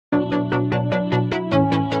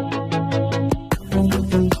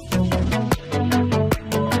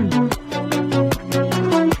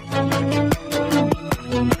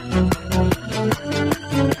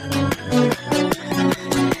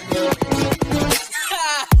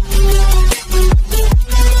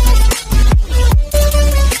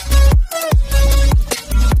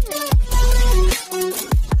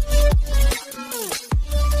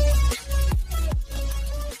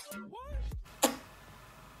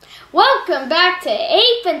welcome back to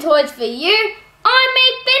Ethan Toys For You. I'm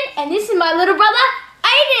Ethan and this is my little brother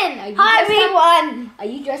Aidan. Hi everyone. Are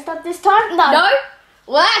you dressed up this time? No.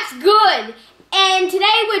 Well, that's good. And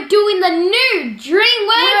today we're doing the new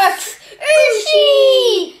Dreamworks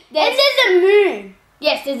OOSHIE. And there's a moon.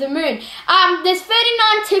 Yes, there's a moon. There's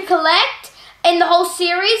 39 to collect in the whole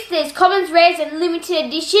series. There's commons, rares and limited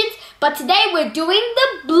editions. But today we're doing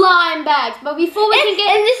the blind bags. But before we can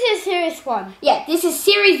get... And this is series 1. Yeah, this is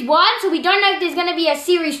series 1. So we don't know if there's going to be a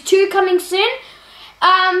series 2 coming soon.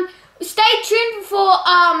 Stay tuned for...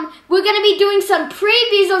 we're going to be doing some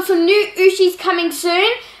previews of some new OOSHIEs coming soon.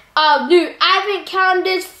 New advent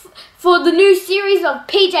calendars for the new series of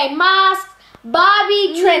PJ Masks,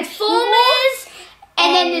 Barbie, Transformers.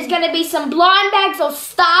 And then there's going to be some blind bags of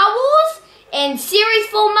Star Wars. And Series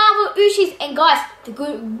 4 Marvel OOSHIEs. And guys, the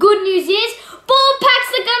good news is ball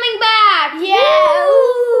packs are coming back. Yeah.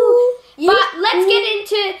 Woo. But let's get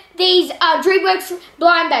into these Dreamworks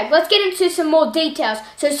blind bags. Let's get into some more details.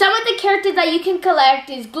 So some of the characters that you can collect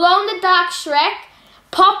is Glow-in-the-Dark Shrek,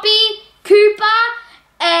 Poppy, Cooper,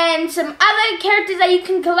 and some other characters that you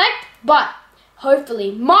can collect. But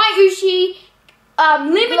hopefully my OOSHIE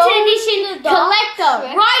limited edition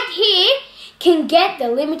collector right here can get the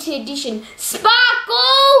limited edition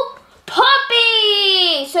Sparkle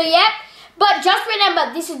Poppy. So yep, but just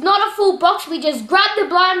remember this is not a full box. We just grabbed the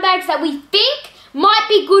blind bags that we think might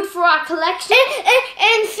be good for our collection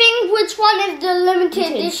and think which one is the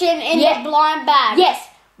limited edition in the blind bag. Yes.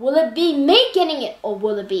 Will it be me getting it or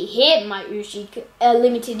will it be him, my OOSHIE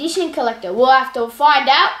limited edition collector? We'll have to find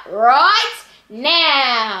out right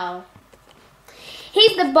now.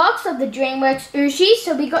 Here's the box of the Dreamworks OOSHIE.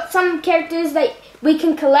 So we got some characters that we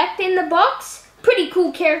can collect in the box. Pretty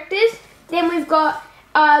cool characters. Then we've got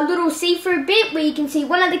a little see-through bit where you can see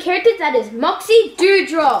one of the characters. That is Moxie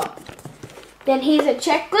Dewdrop. Then here's a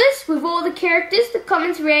checklist with all the characters, the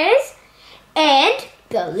commons, rares, and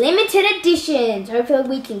the limited editions. Hopefully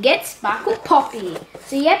we can get Sparkle Poppy.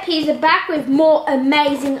 So yep, here's a back with more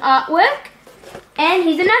amazing artwork. And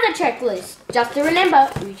here's another checklist. Just to remember,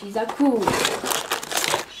 OOSHIEs are cool.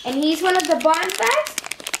 And here's one of the blind bags.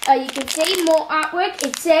 You can see more artwork.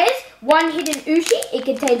 It says one hidden OOSHIE. It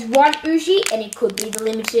contains one OOSHIE and it could be the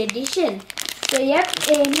limited edition. So yep,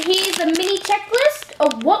 and here's a mini checklist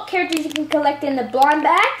of what characters you can collect in the blind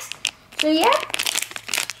bags. So yep.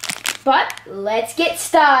 But let's get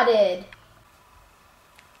started.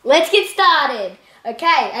 Let's get started.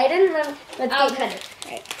 Okay, Aidan, let's get cut it.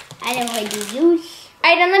 Right. I don't want to use.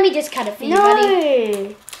 Aidan, let me just cut it for you,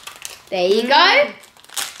 buddy. There you go.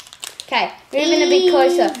 Okay, moving a bit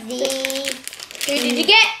closer. Who did you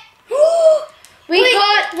get? We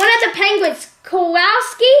got one of the penguins,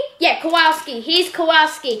 Kowalski. Yeah, Kowalski. Here's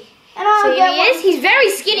Kowalski. So here he is. He's very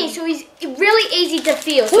skinny, so he's really easy to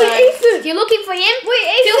feel. So if you're looking for him,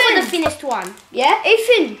 feel for the thinnest one. Yeah?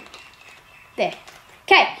 Ethan. There.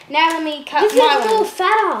 Okay, now let me cut this my is a little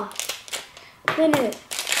fatter.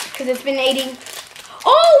 Because it's been eating.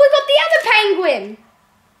 Oh, we got the other penguin.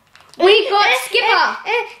 We got Skipper.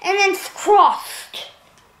 And it's crossed.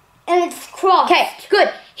 And it's crossed. Okay, good.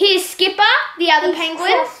 Here's Skipper, the other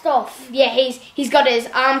penguin. Crossed off. Yeah, he's got his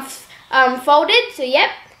arms folded. So yep.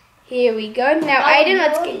 Here we go. Now Aidan,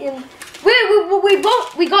 let's get him.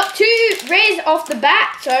 We got 2 rares off the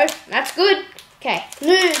bat, so that's good. Okay.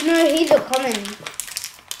 No, he's a common.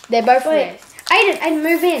 They're both rares. Aidan,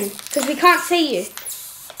 move in, because we can't see you.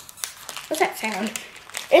 What's that sound?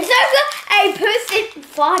 It's like a person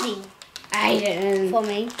farting. Aidan. For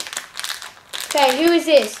me. Okay, who is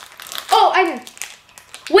this? Oh, Aidan.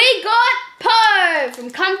 We got Poe from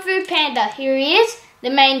Kung Fu Panda. Here he is, the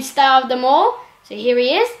main star of them all. So here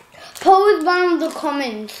he is. Poe is one of the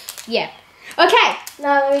commons. Yeah. Okay,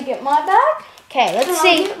 now let me get my bag. Okay, let's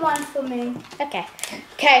see. Get one for me. Okay.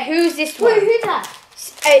 Okay, who's this one? Wait, who's that?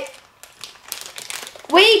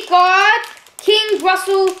 We got King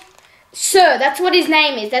Russell Sir. That's what his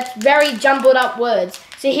name is. That's very jumbled up words.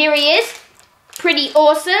 So here he is. Pretty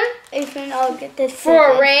awesome. Ethan, I'll get this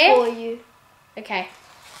for a rare for you. Okay.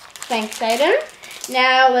 Thanks, Aidan.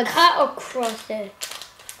 Now let's cut across it.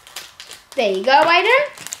 There you go, Aidan.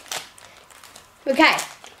 Okay.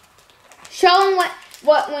 Show him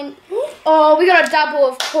when. Oh, we got a double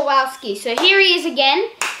of Kowalski. So here he is again.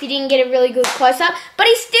 If you didn't get a really good close up, but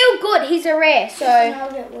he's still good. He's a rare. So I'll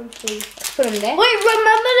get one for you. Let's put him there. Wait,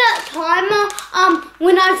 remember that time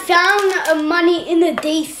when I found money in the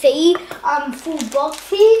DC full box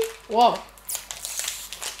here? Whoa.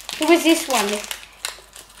 Who is this one?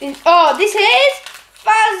 Oh, this is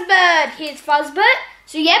Fuzzbird. Here's Fuzzbird.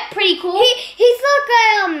 So yeah, pretty cool. He's like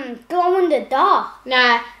a glow in the dark.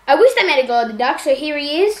 Nah, I wish they made a glow in the dark. So here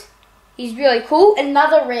he is. He's really cool.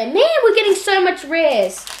 Another rare. Man, we're getting so much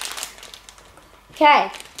rares. Okay, I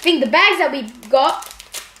think the bags that we got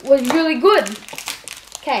was really good.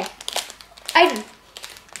 Okay, Aidan.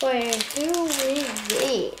 Wait, who is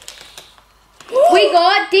it? We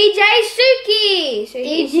got DJ Suki. So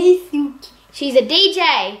DJ Suki. she's a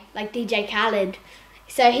DJ, like DJ Khaled.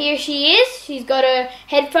 So here she is. She's got her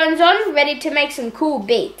headphones on, ready to make some cool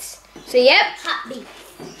beats. So yep. Hot beat.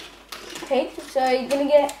 Okay, so you're gonna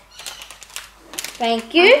get.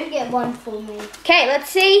 Thank you. I'm gonna get one for me. Okay, let's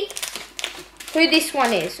see who this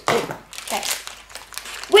one is. Okay.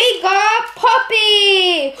 We got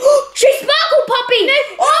Poppy! She's Sparkle Poppy! No.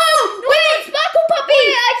 Oh! We got Sparkle Poppy!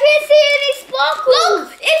 Wait, I can't see any sparkles.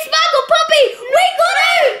 Look! It's Sparkle Poppy! We got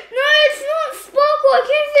her! No, it's not sparkle. I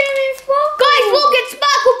can't see any sparkles. Guys, look! It's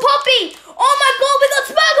Sparkle Poppy! Oh my god, we got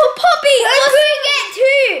Sparkle Poppy! Let's get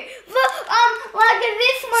two! But, like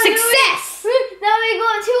this one. Success! Now we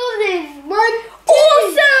got two of these. One, two.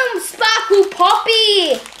 Awesome! Sparkle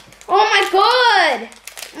Poppy! Oh my god!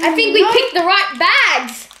 I think we picked the right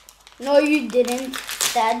bags. No, you didn't,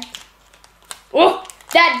 Dad. Oh,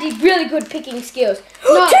 Dad did really good picking skills.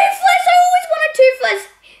 No. Toothless! I always wanted Toothless.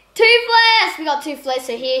 Toothless! We got Toothless,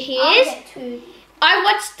 so here he I'll is. get two. I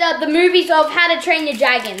watched the movies of How to Train Your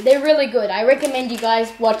Dragon. They're really good. I recommend you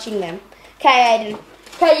guys watching them. Okay, Aidan.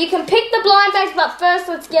 Okay, you can pick the blind bags, but first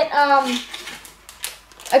let's get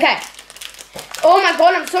Okay. Oh my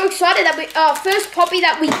god, I'm so excited that we first Poppy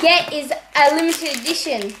that we get is a limited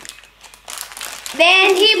edition.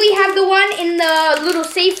 Then here we have the one in the little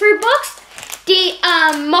see-through box. The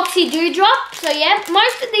Moxie Dewdrop. So yeah,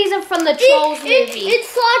 most of these are from the Trolls movie.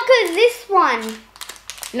 It's like this one.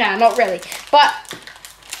 No, not really. But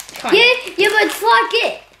kind of. Yeah, but it's like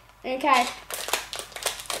it. Okay.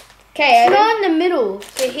 Okay, It's not in the middle.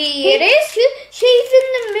 so here it is. She's in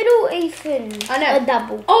the middle, Ethan. I know. A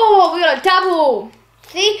double. Oh, we got a double.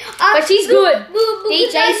 See? But she's good. Because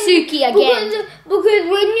DJ Suki again. Because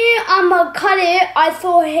when you cut it, I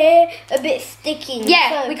saw hair a bit sticking.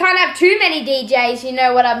 Yeah, so, we can't have too many DJs, you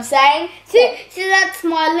know what I'm saying? so that's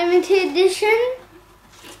my limited edition.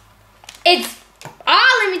 It's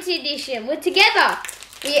our limited edition. We're together.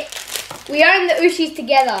 We own the Ooshies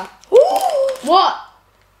together. What?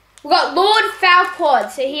 We got Lord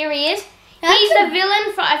Falquad. So here he is. He's the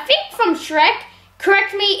villain, I think from Shrek.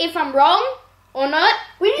 Correct me if I'm wrong or not.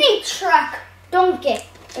 We need track. Don't get.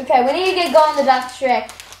 Okay, we need to get Glow in the Dark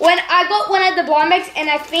Shrek. When I got one of the blind bags, and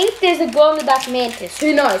I think there's a Glow in the Dark Mantis.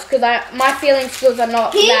 Who knows? Because my feeling skills are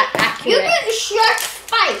not that accurate. You get Shrek's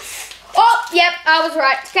face. Oh, yep, I was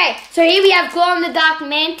right. Okay, so here we have Glow in the Dark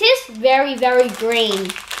Mantis. Very, very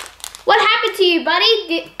green. What happened to you,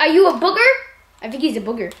 buddy? Are you a booger? I think he's a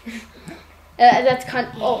booger. That's kind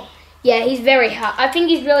of, oh. Yeah, he's very hard. I think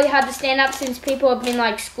he's really hard to stand up since people have been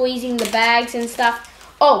like squeezing the bags and stuff.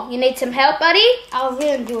 Oh, you need some help, buddy? I was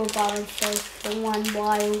gonna do a balance show for one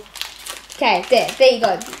while. Okay, there you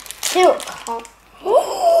go. Still can't.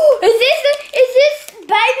 Is this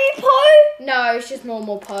baby Poe? No, it's just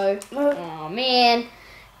normal Poe. No. Oh man.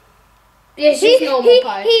 Yeah, it's just normal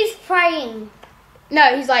Poe. He's praying.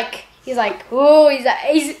 No, he's like, oh, he's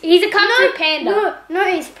a kung fu panda. No,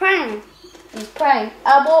 he's praying. He's praying.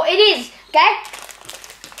 Well, it is. Okay.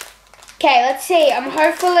 Okay, let's see. I'm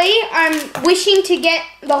wishing to get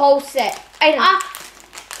the whole set. Aidan.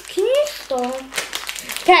 Can you stop?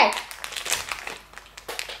 Okay.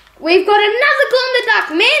 We've got another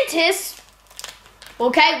glow-in-the-dark mantis.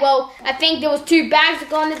 Okay, well, I think there was 2 bags of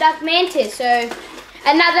glow-in-the-dark mantis, so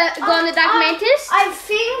another glow-in-the-dark mantis. I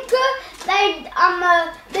think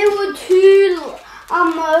they were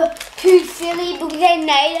too silly because they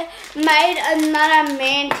made another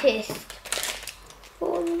mantis.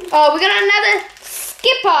 Oh, we got another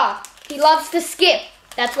skipper. He loves to skip.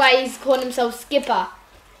 That's why he's called himself Skipper.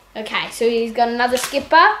 Okay, so he's got another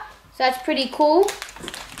skipper. So that's pretty cool.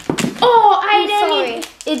 Oh, Aidan.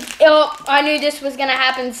 I knew this was going to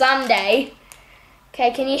happen someday.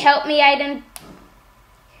 Okay, can you help me, Aidan?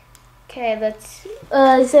 Okay, let's...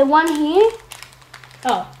 Is there one here?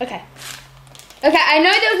 Oh, okay. Okay, I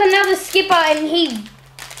know there was another skipper and he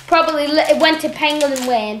probably went to Penguin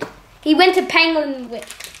Land. He went to Penguin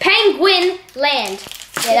Land.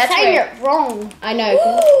 Yeah, that's saying right. it wrong. I know.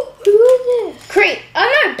 Who is this? Creep. Oh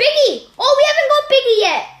no, Biggie. Oh, we haven't got Biggie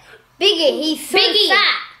yet. Biggie. He's so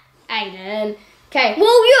fat. Aidan. Okay.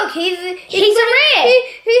 Well, look, he's a rare.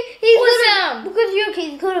 He's Awesome. Because look,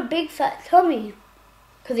 he's got a big fat tummy.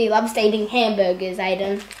 Because he loves eating hamburgers,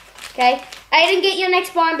 Aidan. Okay. Aidan, get your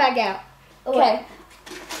next blind bag out. Okay.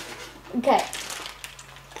 Okay.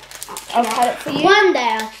 I'll cut it for you. One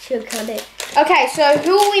day I should cut it. Okay, so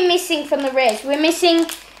who are we missing from the rares? We're missing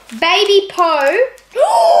Baby Poe.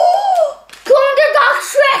 Glow in the dark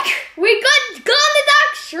Shrek. We got Glow in the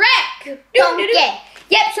Dark Shrek. Donkey.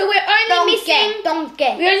 Yep, so we're only missing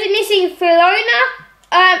Donkey. We're only missing Fiona,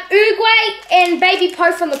 Uruguay, and Baby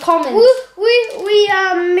Poe from the Commons. We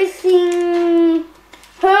are missing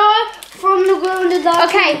her from the Glow in the Dark.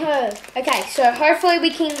 Okay. Okay, so hopefully we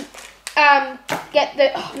can get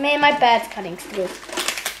the. Oh man, my bad's cutting still.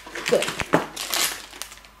 Good.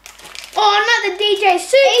 Oh, not the DJ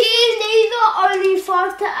Suki. These are only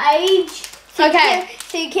 5 to age. So Okay.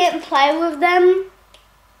 So you can't play with them.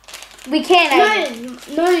 We can.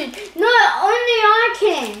 No, only I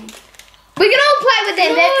can. We can all play with them.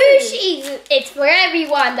 No. They're Ooshies. It's for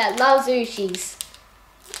everyone that loves Ooshies.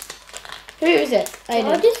 Who is it?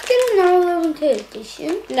 I'll just get another limited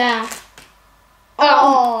edition. Nah.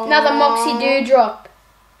 Oh, another Moxie Dewdrop.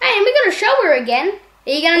 Hey, and we got to show her again.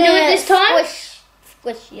 Are you going to do it this time?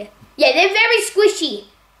 Squish, yeah. Yeah, they're very squishy.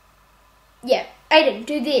 Yeah, Aiden,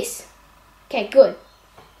 do this. Okay, good.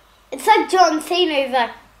 It's like John Cena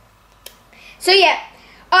there. So yeah,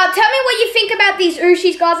 tell me what you think about these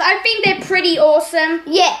Ooshies, guys. I think they're pretty awesome.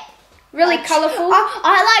 Yeah. Really colourful.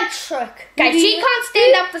 I like Shrek. Okay, she can't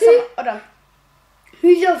stand up for some. Hold on.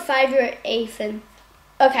 Who's your favourite, Ethan?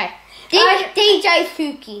 Okay. DJ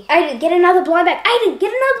Suki. Aiden, get another blind bag. Aiden,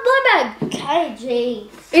 get another blind bag. Okay, jeez.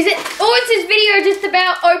 Is it? Or is this video just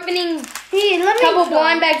about opening Here, let a me couple try.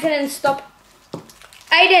 blind bags and then stop?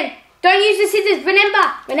 Aiden, don't use the scissors.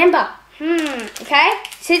 Remember. Okay?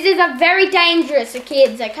 Scissors are very dangerous for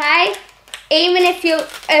kids. Okay? Even if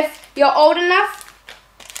you're old enough.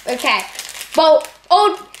 Okay. Well,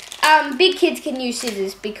 big kids can use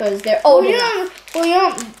scissors because they're old enough. Well,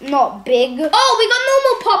 you're not big. Oh, we got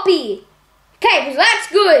normal Poppy. Okay, so that's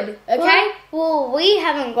good. Okay? Well, we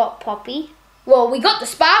haven't got Poppy. Well, we got the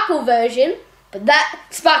Sparkle version, but that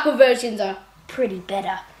Sparkle versions are pretty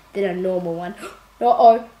better than a normal one.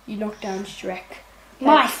 Uh-oh, you knocked down Shrek.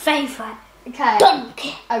 My favourite. Okay.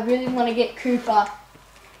 Donkey. I really want to get Cooper.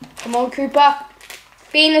 Come on, Cooper.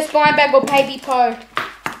 Be in the spine bag or Baby Poe.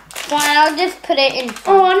 Fine, I'll just put it in.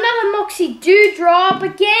 Oh, another Moxie Dewdrop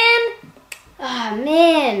again. Ah,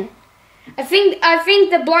 man. I think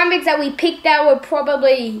the blind bags that we picked out were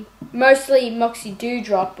probably mostly Moxie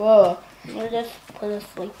Dewdrop. Oh. We'll just put a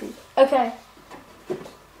sleepy. Okay.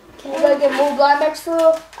 Can we go get more blind bags for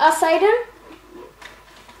us, Aiden?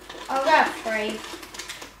 I'll get 3.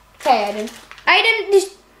 Okay, Aiden. Aiden,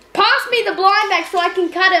 just pass me the blind bag so I can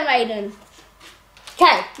cut him, Aiden.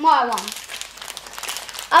 Okay. My one.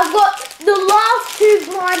 I've got the last 2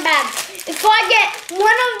 blind bags. If I get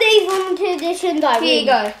one of these limited editions, I win. Here you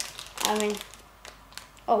go. I mean.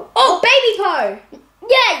 Oh, Baby Poe.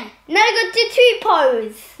 Yay! Now I got the 2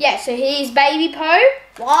 Poes. Yeah, so here's Baby Poe.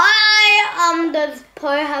 Why does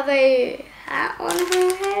Poe have a hat on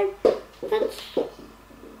her head? That's...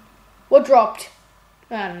 What dropped?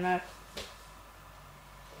 I don't know.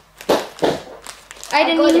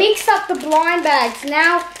 Aiden, you mixed up the blind bags.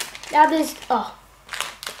 Now there's... Oh.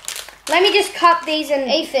 Let me just cut these and...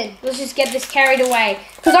 Ethan, let's just get this carried away.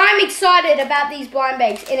 Because I'm excited about these blind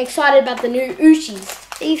bags and excited about the new Ooshies.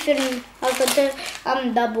 Ethan, I've got the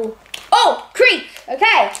double. Oh, Creek.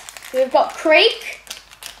 Okay. We've got Creek.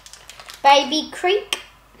 Baby Creek.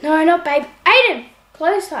 No, not Baby. Aiden,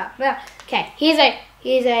 closer. Now, okay, here's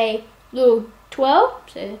a little 12.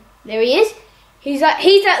 So there he is. He's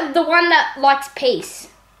the one that likes peace.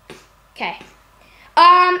 Okay.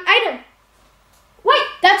 Aiden. Wait,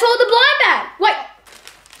 that's all the blind bag. Wait,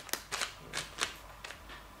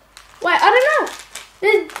 I don't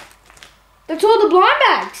know. That's all the blind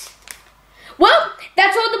bags. Well,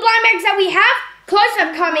 that's all the blind bags that we have.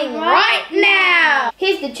 Close-up coming right now.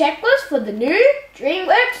 Here's the checklist for the new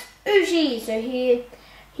Dreamworks Ooshies. So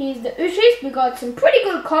here's the Ooshies. We got some pretty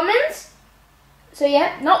good commons. So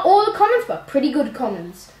yeah, not all the commons, but pretty good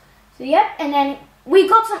commons. So yeah, and then we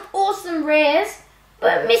got some awesome rares,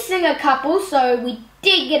 but missing a couple, so we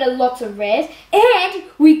did get a lot of rares. And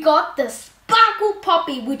we got the Sparkle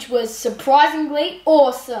Poppy, which was surprisingly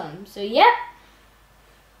awesome. So yeah.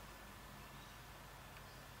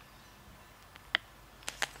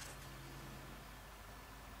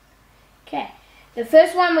 Okay, the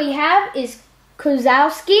first one we have is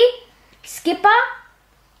Kozowski, Skipper,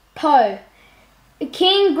 Poe,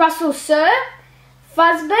 King Russell Sir,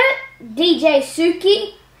 Fuzzbert, DJ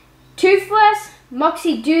Suki, Toothless,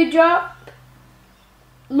 Moxie Dewdrop,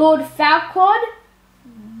 Lord Falquad,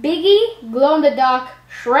 Biggie, Glow in the Dark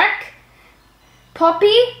Shrek,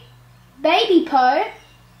 Poppy, Baby Poe,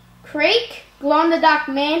 Creek, Glow in the Dark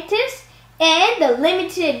Mantis, and the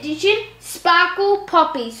limited edition Sparkle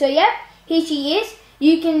Poppy. So yeah, here she is.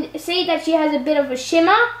 You can see that she has a bit of a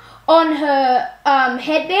shimmer on her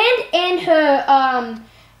headband and her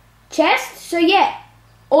chest. So yeah,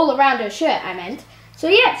 all around her shirt, I meant. So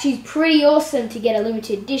yeah, she's pretty awesome to get a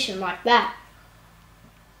limited edition like that.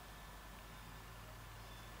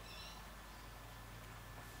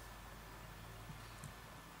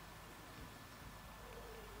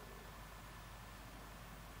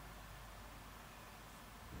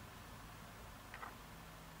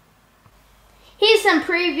 Here's some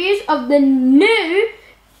previews of the new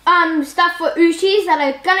stuff for OOSHIES that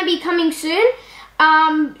are going to be coming soon.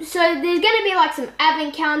 So there's going to be like some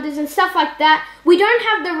advent calendars and stuff like that. We don't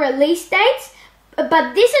have the release dates,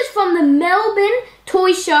 but this is from the Melbourne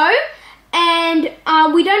Toy Show. And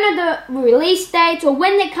we don't know the release dates or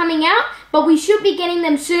when they're coming out, but we should be getting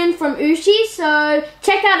them soon from OOSHIE. So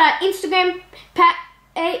check out our Instagram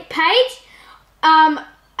page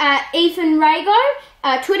at Ethan Rago,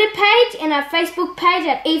 our Twitter page, and our Facebook page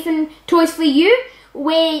at Ethan Toys For You,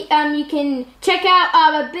 where you can check out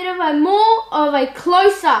a bit of a more of a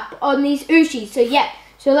close-up on these OOSHIES. So yeah,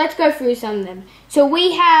 so let's go through some of them. So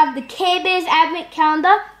we have the Care Bears Advent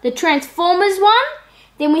Calendar, the Transformers one,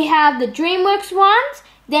 then we have the Dreamworks ones,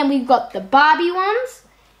 then we've got the Barbie ones,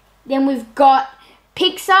 then we've got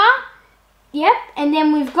Pixar, yep, and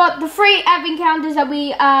then we've got the free Advent Calendars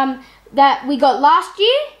that we got last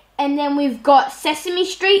year, and then we've got Sesame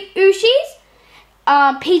Street OOSHIES,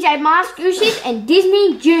 PJ Masks OOSHIES, and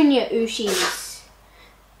Disney Junior OOSHIES.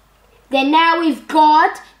 Then now we've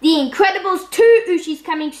got the Incredibles 2 OOSHIES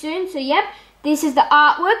coming soon, so yep, this is the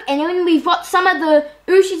artwork, and then we've got some of the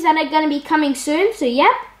OOSHIES that are going to be coming soon, so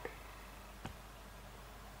yep.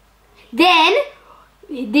 Then,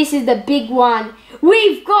 this is the big one,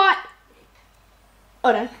 we've got,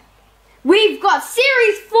 hold on. We've got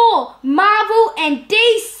Series 4 Marvel and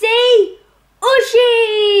DC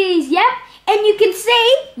OOSHIES, yep. And you can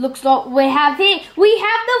see, looks like we have here, we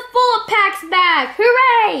have the 4-packs back,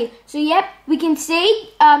 hooray! So yep, we can see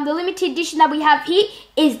the limited edition that we have here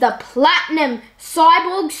is the Platinum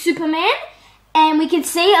Cyborg Superman. And we can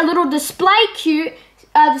see a little display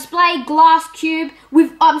glass cube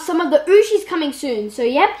with some of the OOSHIES coming soon. So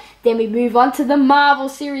yep, then we move on to the Marvel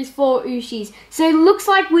Series 4 OOSHIES. So it looks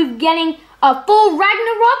like we're getting a full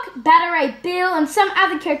Ragnarok, Beta Ray Bill, and some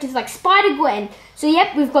other characters like Spider-Gwen. So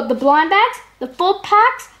yep, we've got the blind bags, the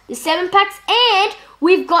 4-packs, the 7-packs, and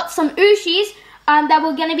we've got some OOSHIES that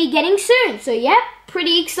we're going to be getting soon. So yep,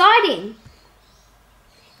 pretty exciting.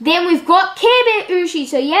 Then we've got Care Bear OOSHIES.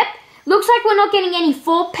 So yep, looks like we're not getting any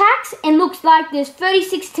 4-packs, and looks like there's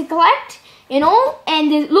 36 to collect in all,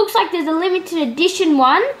 and it looks like there's a limited edition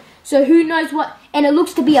one. So who knows what, and it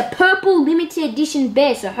looks to be a purple limited edition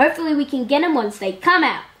bear, so hopefully we can get them once they come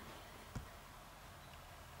out.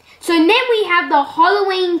 So then we have the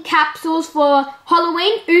Halloween capsules for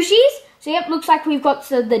Halloween OOSHIES. So yep, looks like we've got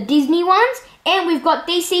the Disney ones, and we've got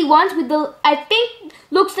DC ones with the, I think,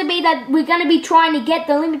 looks to be that we're going to be trying to get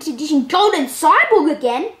the limited edition Golden Cyborg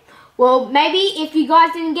again. Well, maybe if you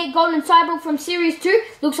guys didn't get Golden Cyborg from Series 2,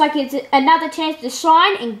 looks like it's another chance to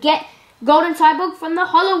shine and get Golden Cyborg from the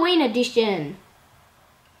Halloween edition.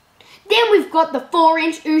 Then we've got the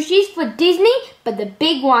 4-inch OOSHIES for Disney, but the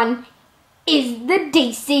big one is the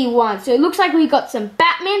DC one. So it looks like we got some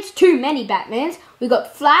Batmans, too many Batmans. We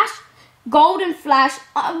got Flash, Golden Flash,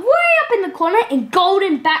 way up in the corner, and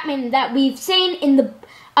Golden Batman that we've seen in the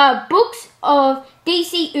books of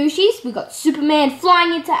DC OOSHIES. We got Superman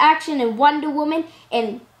flying into action, and Wonder Woman,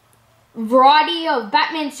 and variety of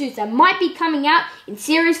Batman suits that might be coming out in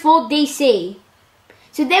Series 4 DC.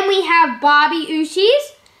 So then we have Barbie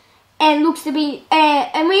OOSHIES, and looks to be,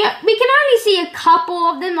 and we can only see a couple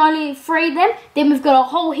of them, only 3 of them. Then we've got a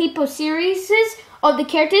whole heap of series of the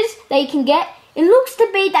characters that you can get. It looks to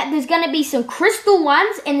be that there's going to be some crystal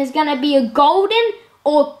ones, and there's going to be a golden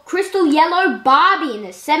or crystal yellow Barbie, and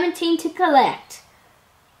there's 17 to collect.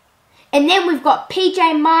 And then we've got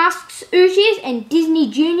PJ Masks OOSHIES and Disney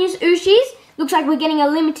Juniors OOSHIES. Looks like we're getting a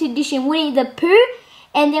limited edition Winnie the Pooh.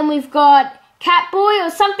 And then we've got Catboy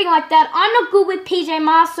or something like that. I'm not good with PJ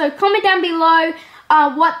Masks, so comment down below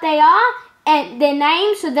what they are and their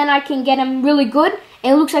names, so then I can get them really good.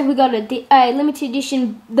 And it looks like we got a limited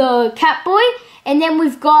edition the Catboy. And then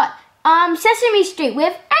we've got Sesame Street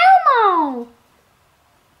with Elmo.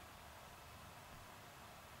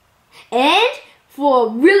 And for a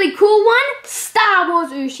really cool one, Star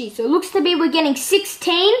Wars OOSHIE. So it looks to be we're getting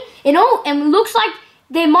 16 in all, and it looks like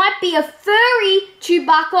there might be a furry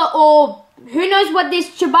Chewbacca, or who knows what this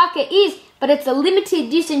Chewbacca is, but it's a limited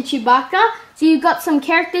edition Chewbacca. So you've got some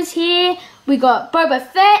characters here. We got Boba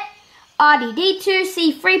Fett, R2-D2,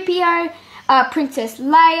 C-3PO, Princess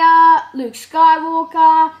Leia, Luke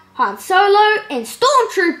Skywalker, Han Solo, and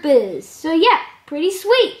Stormtroopers. So yeah, pretty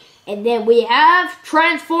sweet. And then we have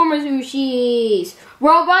Transformers Ooshies,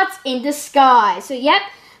 robots in disguise. So yep,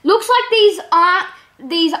 looks like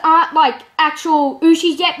these aren't like actual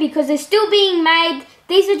Ooshies yet because they're still being made.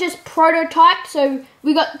 These are just prototypes. So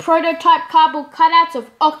we got prototype cardboard cutouts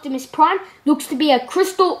of Optimus Prime. Looks to be a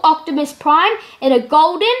crystal Optimus Prime and a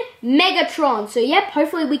golden Megatron. So yep,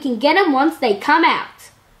 hopefully we can get them once they come out.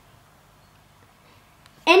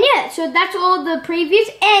 And yeah, so that's all the previews.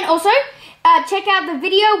 And also, check out the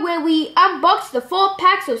video where we unbox the 4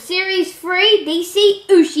 packs of Series 3 DC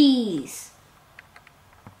Ooshies.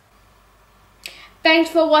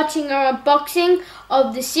 Thanks for watching our unboxing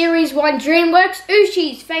of the Series 1 Dreamworks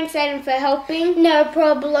Ooshies. Thanks, Aidan, for helping. No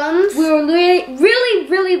problems. We were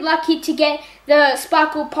really lucky to get the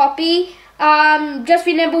Sparkle Poppy. Just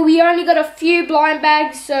remember, we only got a few blind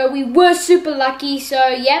bags, so we were super lucky. So,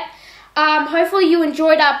 yep. Hopefully you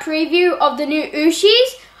enjoyed our preview of the new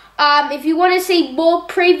Ooshies. If you want to see more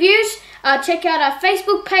previews, check out our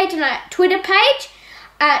Facebook page and our Twitter page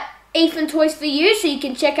at Ethan Toys For You, so you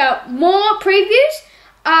can check out more previews.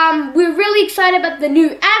 We're really excited about the new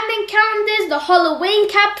advent calendars, the Halloween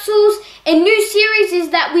capsules, and new series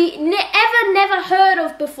that we never heard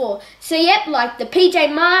of before. So yep, like the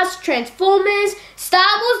PJ Masks, Transformers, Star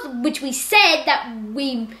Wars, which we said that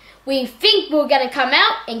we think were going to come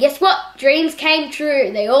out, and guess what? Dreams came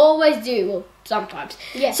true. They always do. Well, sometimes.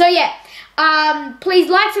 Yeah. So yeah, please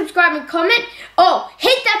like, subscribe, and comment. Oh,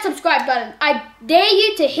 hit that subscribe button. I dare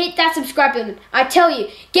you to hit that subscribe button. I tell you,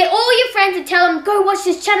 get all your friends and tell them, go watch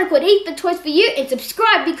this channel called Ethan Toys For You and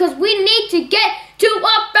subscribe, because we need to get to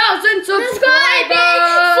 1,000 subscribers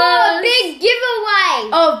for a big giveaway.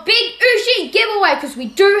 A big Ooshie giveaway, because we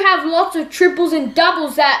do have lots of triples and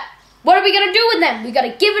doubles that, what are we going to do with them? We got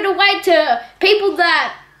to give it away to people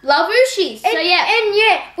that love Ooshies. So yeah. And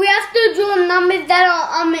yeah, we have to draw numbers that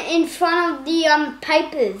are in front of the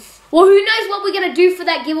papers. Well, who knows what we're going to do for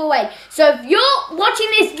that giveaway. So if you're watching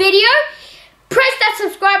this video, press that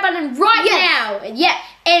subscribe button right now. And yeah,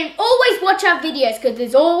 and always watch our videos, because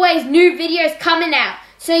there's always new videos coming out.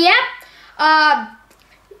 So yeah,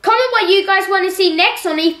 comment what you guys want to see next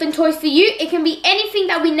on Ethan Toys For You. It can be anything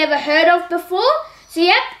that we never heard of before. So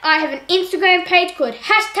yep, I have an Instagram page called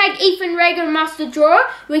 #EthanRager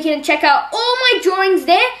where you can check out all my drawings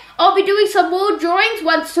there. I'll be doing some more drawings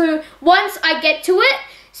once I get to it.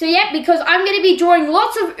 So yeah, because I'm going to be drawing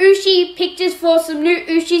lots of Ooshie pictures for some new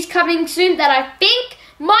Ooshies coming soon that I think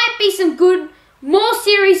might be some good, more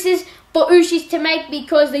series for Ooshies to make,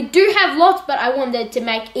 because they do have lots, but I wanted to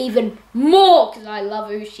make even more because I love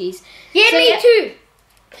Ooshies. Yeah, so, me too.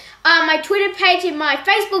 My Twitter page and my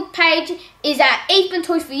Facebook page is at Ethan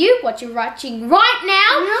Toys For You, what you're watching right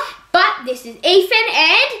now. But this is Ethan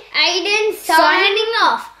and Aidan signing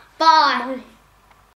off. Bye.